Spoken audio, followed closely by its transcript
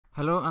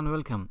Hello and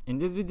welcome. In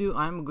this video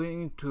I am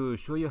going to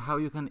show you how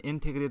you can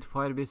integrate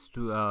Firebase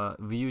to a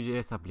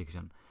Vuejs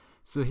application.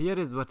 So here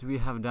is what we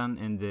have done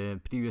in the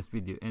previous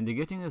video. In the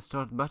getting a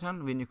start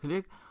button, when you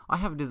click, I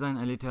have designed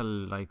a little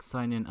like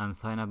sign in and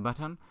sign up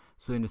button.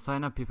 So in the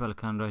sign up, people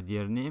can write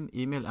their name,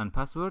 email and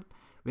password.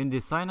 When they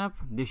sign up,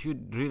 they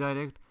should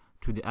redirect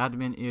to the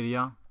admin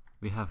area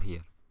we have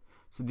here.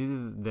 So this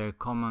is the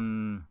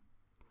common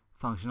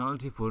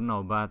functionality for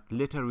now, but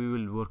later we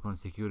will work on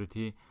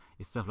security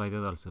stuff like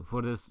that. Also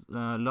for this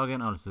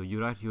login, also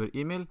you write your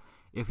email.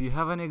 If you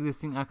have an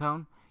existing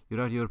account, you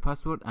write your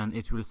password and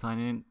it will sign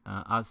in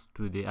us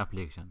to the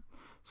application.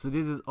 So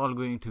this is all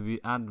going to be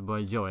added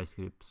by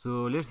JavaScript.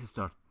 So let's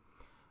start.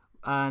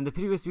 And the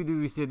previous video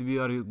we said we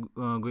are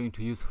going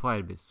to use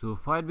Firebase. So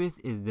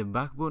Firebase is the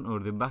backbone or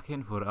the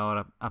backend for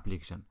our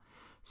application.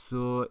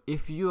 So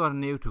if you are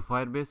new to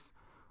Firebase,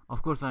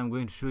 of course I'm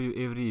going to show you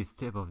every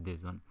step of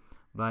this one.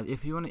 But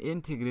if you want to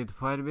integrate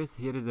Firebase,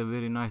 here is a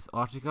very nice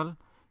article.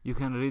 You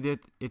can read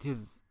it. It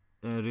is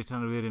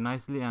written very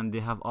nicely, and they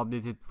have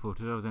updated for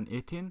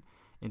 2018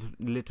 into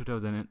late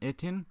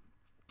 2018.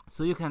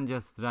 So you can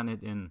just run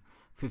it in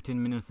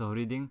 15 minutes of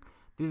reading.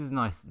 This is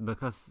nice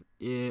because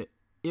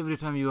every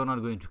time you are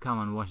not going to come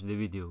and watch the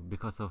video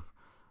because of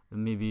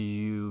maybe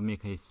you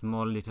make a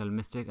small little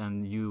mistake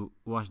and you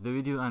watch the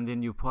video and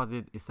then you pause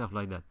it, stuff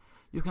like that.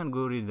 You can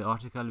go read the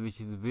article,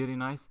 which is very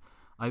nice.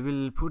 I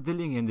will put the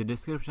link in the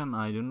description.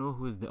 I don't know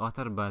who is the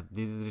author, but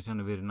this is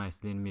written very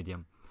nicely in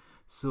Medium.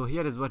 So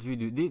here is what we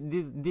do.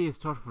 They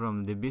start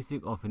from the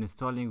basic of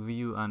installing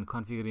Vue and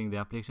configuring the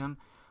application,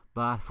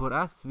 but for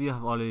us we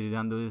have already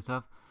done those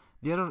stuff.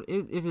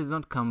 It is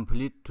not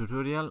complete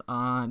tutorial.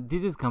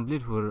 This is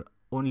complete for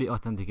only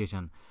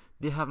authentication.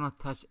 They have not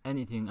touched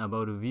anything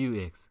about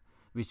Vuex,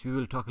 which we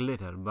will talk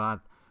later.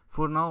 But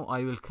for now,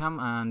 I will come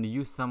and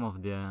use some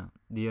of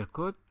their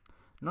code,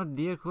 not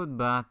their code,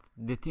 but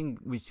the thing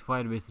which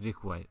Firebase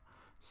require.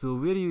 So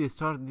where you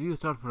start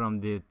from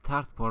the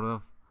third part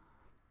of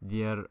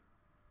their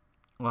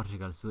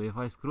article. So if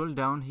I scroll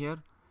down here,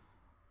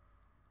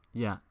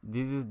 yeah,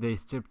 this is the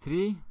step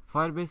 3,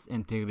 Firebase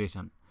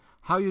integration.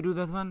 How you do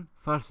that one?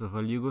 First of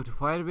all, you go to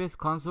Firebase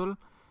console.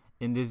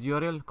 In this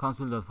URL,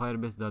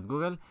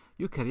 console.firebase.google,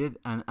 you create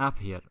an app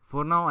here.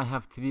 For now, I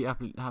have 3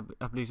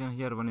 applications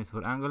here. One is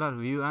for Angular,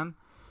 Vue, and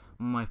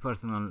my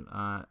personal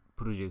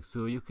project.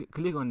 So you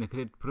click on the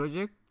create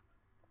project.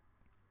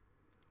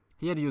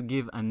 Here you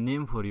give a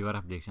name for your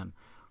application.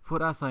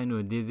 For us, I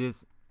know this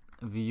is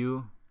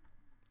Vue-shop.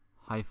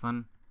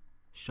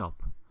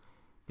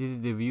 This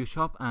is the Vue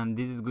shop, and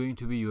this is going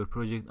to be your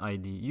project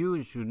ID.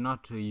 You should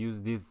not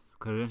use this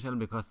credential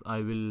because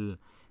I will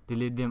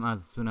delete them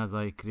as soon as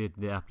I create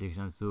the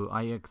application. So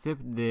I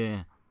accept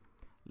the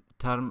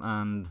term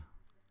and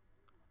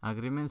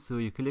agreement. So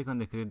you click on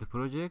the create the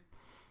project.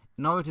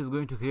 Now it is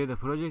going to create a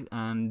project,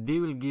 and they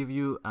will give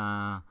you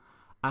a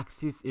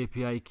access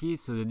API key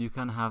so that you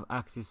can have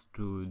access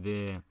to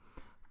the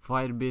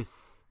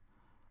Firebase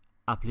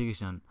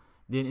application.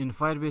 Then in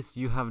Firebase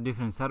you have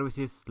different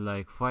services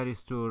like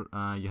Firestore,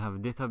 you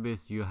have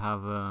database, you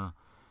have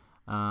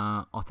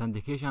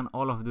authentication.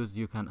 All of those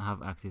you can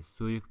have access.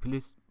 So you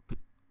please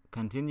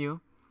continue,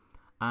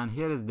 and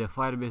here is the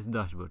Firebase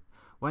dashboard.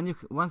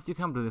 Once you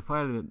come to the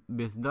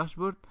Firebase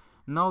dashboard,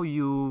 now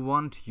you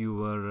want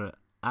your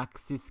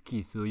access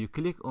key. So you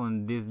click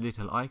on this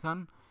little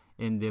icon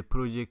in the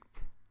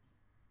project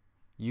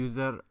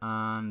user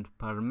and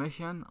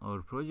permission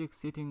or project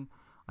setting.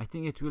 I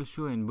think it will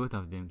show in both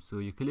of them. So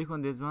you click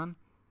on this one,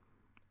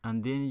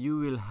 and then you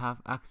will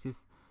have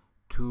access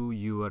to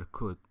your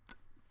code.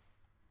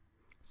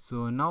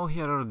 So now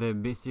here are the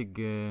basic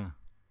thing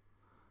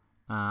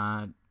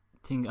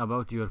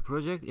about your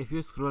project. If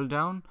you scroll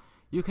down,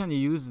 you can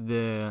use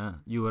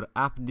your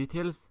app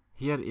details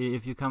here.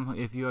 If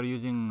you are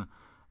using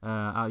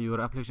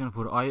your application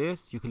for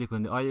iOS, you click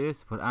on the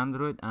iOS, for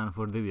Android, and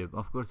for the web.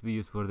 Of course we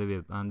use for the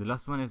web, and the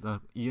last one is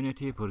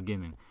Unity for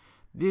gaming.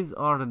 These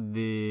are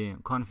the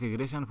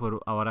configuration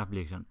for our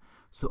application.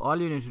 So all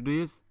you need to do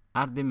is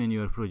add them in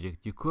your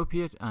project. You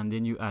copy it and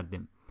then you add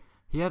them.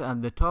 Here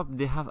at the top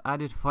they have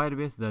added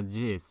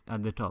firebase.js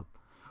at the top.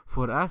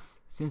 For us,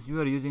 since we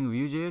are using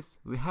Vuejs,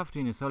 we have to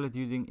install it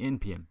using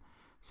npm.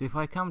 So if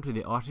I come to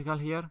the article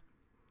here,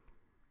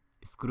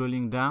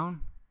 scrolling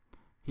down,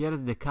 here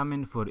is the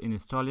command for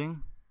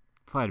installing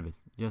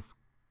Firebase. Just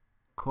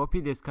copy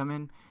this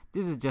command.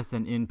 This is just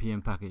an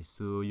npm package.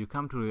 So you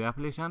come to your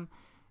application.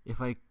 If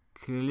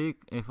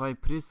I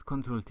press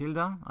Ctrl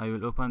tilde, I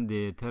will open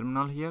the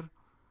terminal here,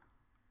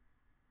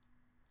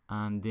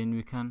 and then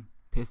we can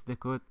paste the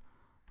code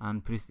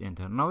and press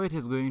enter. Now it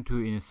is going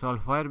to install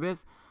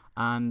Firebase,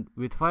 and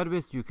with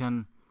Firebase you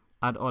can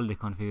add all the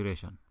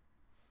configuration.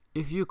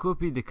 If you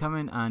copy the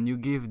command and you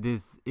give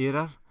this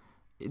error,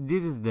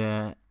 this is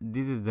the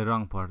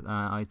wrong part.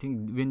 I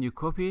think when you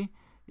copy,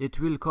 it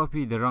will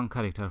copy the wrong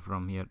character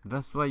from here.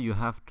 That's why you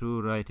have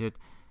to write it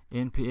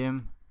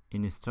npm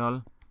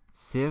install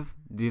save.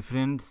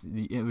 Different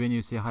when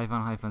you say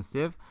hyphen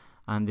save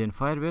and then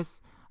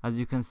Firebase. As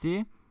you can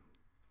see,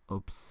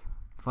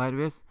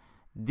 Firebase,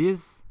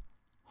 this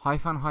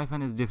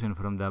hyphen is different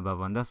from the above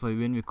one. That's why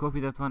when we copy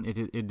that one,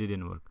 it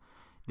didn't work.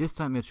 This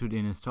time it should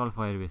install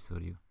Firebase for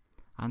you.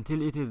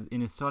 Until it is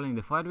installing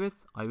the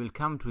Firebase, I will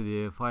come to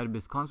the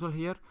Firebase console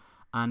here,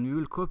 and we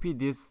will copy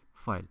this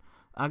file.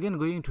 Again,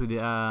 going to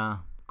the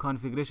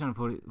configuration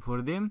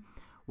for them,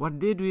 what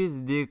they do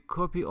is they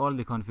copy all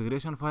the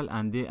configuration file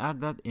and they add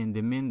that in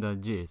the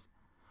main.js.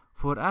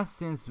 For us,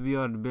 since we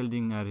are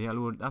building a real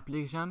world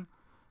application,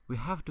 we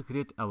have to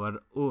create our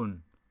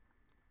own.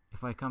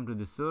 If I come to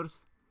the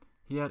source,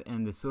 here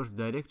in the source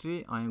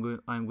directory,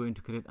 I'm going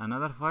to create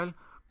another file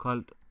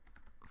called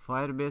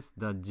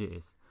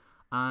firebase.js,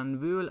 and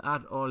we will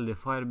add all the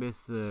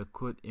Firebase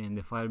code in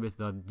the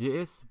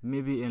firebase.js.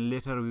 Maybe in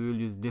later we will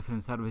use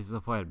different services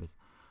of Firebase.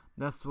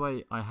 That's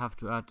why I have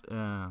to add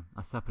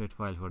a separate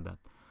file for that.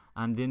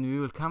 And then we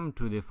will come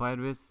to the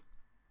Firebase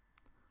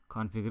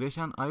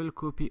configuration. I will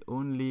copy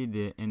only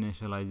the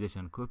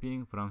initialization,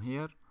 copying from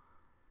here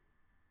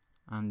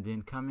and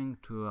then coming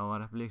to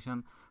our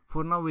application.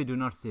 For now, we do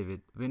not save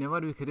it. Whenever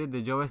we create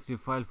the JavaScript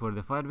file for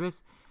the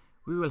Firebase,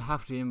 we will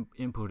have to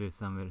import it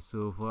somewhere.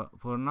 So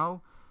for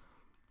now,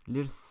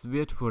 let's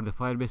wait for the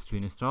Firebase to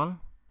install.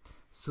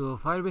 So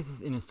Firebase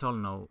is installed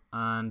now,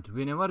 and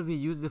whenever we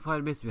use the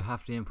Firebase, we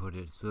have to import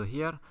it. So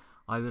here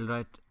I will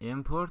write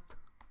import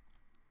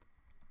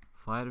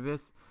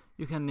Firebase.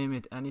 You can name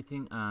it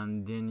anything,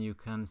 and then you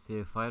can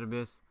say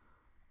Firebase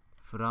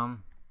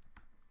from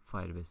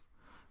Firebase.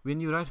 When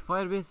you write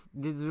Firebase,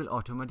 this will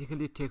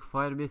automatically take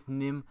Firebase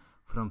name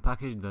from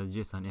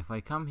package.json. If I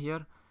come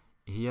here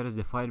is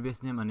the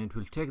Firebase name, and it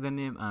will take the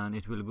name and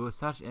it will go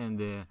search in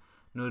the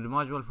node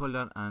module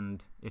folder,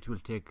 and it will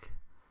take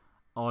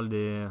all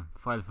the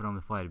file from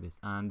the Firebase,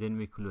 and then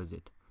we close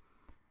it.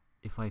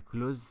 If I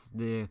close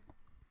the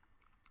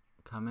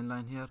command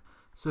line here,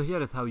 so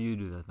here is how you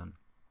do that one.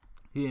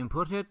 You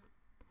import it,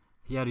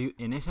 here you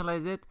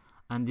initialize it,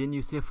 and then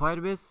you say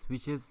Firebase,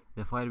 which is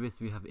the Firebase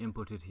we have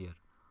imported here.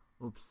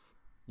 Oops,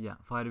 yeah,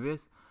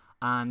 Firebase,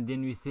 and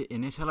then we say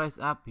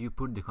initialize app. You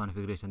put the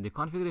configuration. The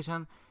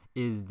configuration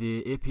is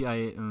the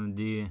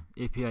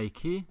API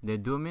key, the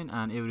domain,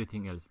 and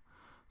everything else.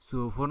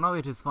 So for now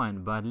it is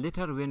fine, but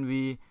later when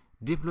we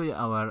deploy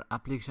our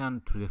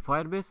application to the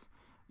Firebase,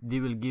 they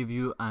will give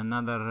you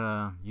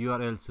another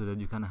URL so that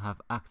you can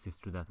have access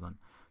to that one.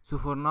 So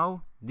for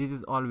now, this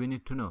is all we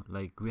need to know.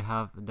 Like, we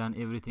have done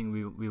everything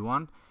we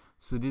want.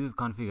 So this is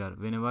configure.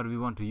 Whenever we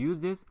want to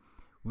use this,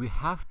 we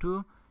have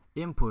to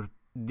import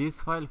this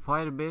file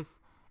Firebase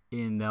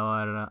in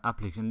our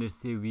application.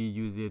 Let's say we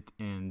use it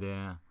in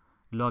the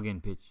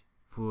login page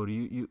for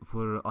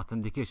for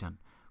authentication.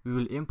 We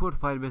will import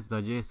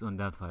firebase.js on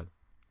that file.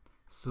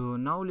 So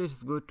now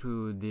let's go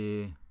to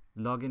the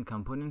login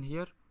component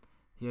here.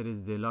 Here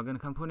is the login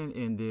component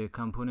in the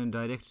component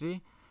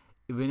directory.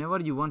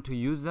 Whenever you want to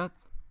use that,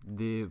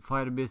 the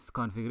Firebase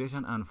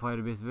configuration and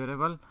Firebase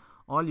variable,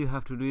 all you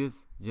have to do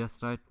is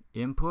just write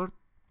import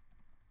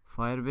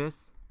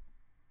Firebase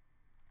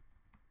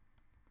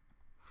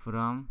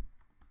from.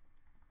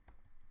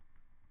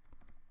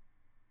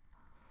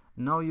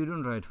 Now you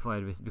don't write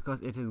Firebase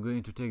because it is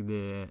going to take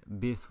the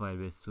base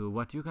Firebase. So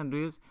what you can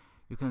do is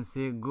you can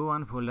say go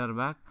one folder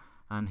back,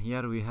 and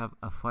here we have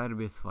a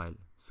Firebase file.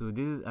 So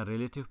this is a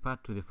relative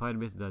path to the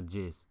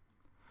firebase.js,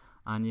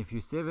 and if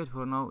you save it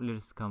for now,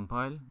 let's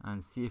compile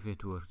and see if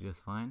it works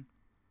just fine.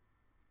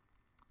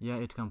 Yeah,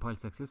 it compiled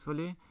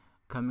successfully,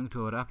 coming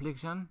to our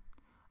application,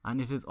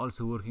 and it is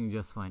also working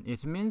just fine.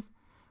 It means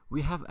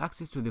we have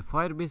access to the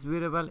Firebase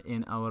variable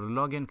in our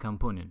login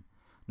component.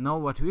 Now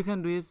what we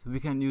can do is we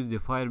can use the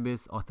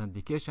Firebase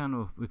authentication,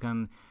 or we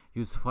can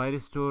use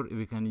Firestore,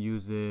 we can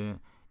use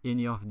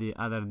any of the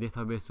other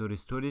database or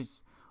storage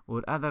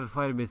or other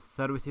Firebase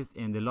services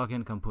in the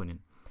login component.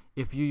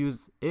 If you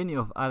use any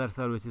of other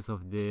services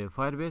of the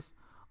Firebase,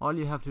 all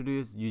you have to do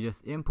is you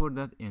just import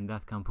that in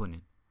that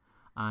component.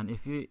 And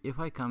if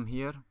I come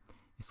here,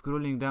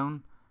 scrolling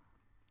down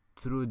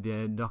through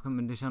the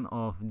documentation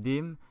of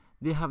them,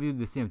 they have used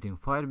the same thing,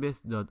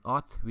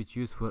 firebase.auth, which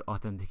used for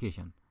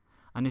authentication,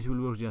 and it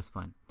will work just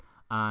fine.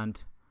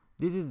 And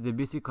this is the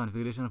basic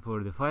configuration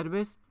for the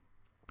Firebase,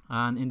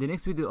 and in the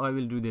next video I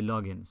will do the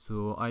login.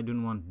 So I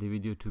don't want the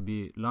video to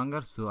be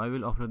longer, so I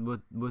will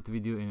upload both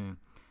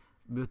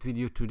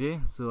video today.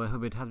 So I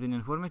hope it has been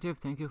informative.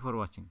 Thank you for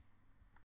watching.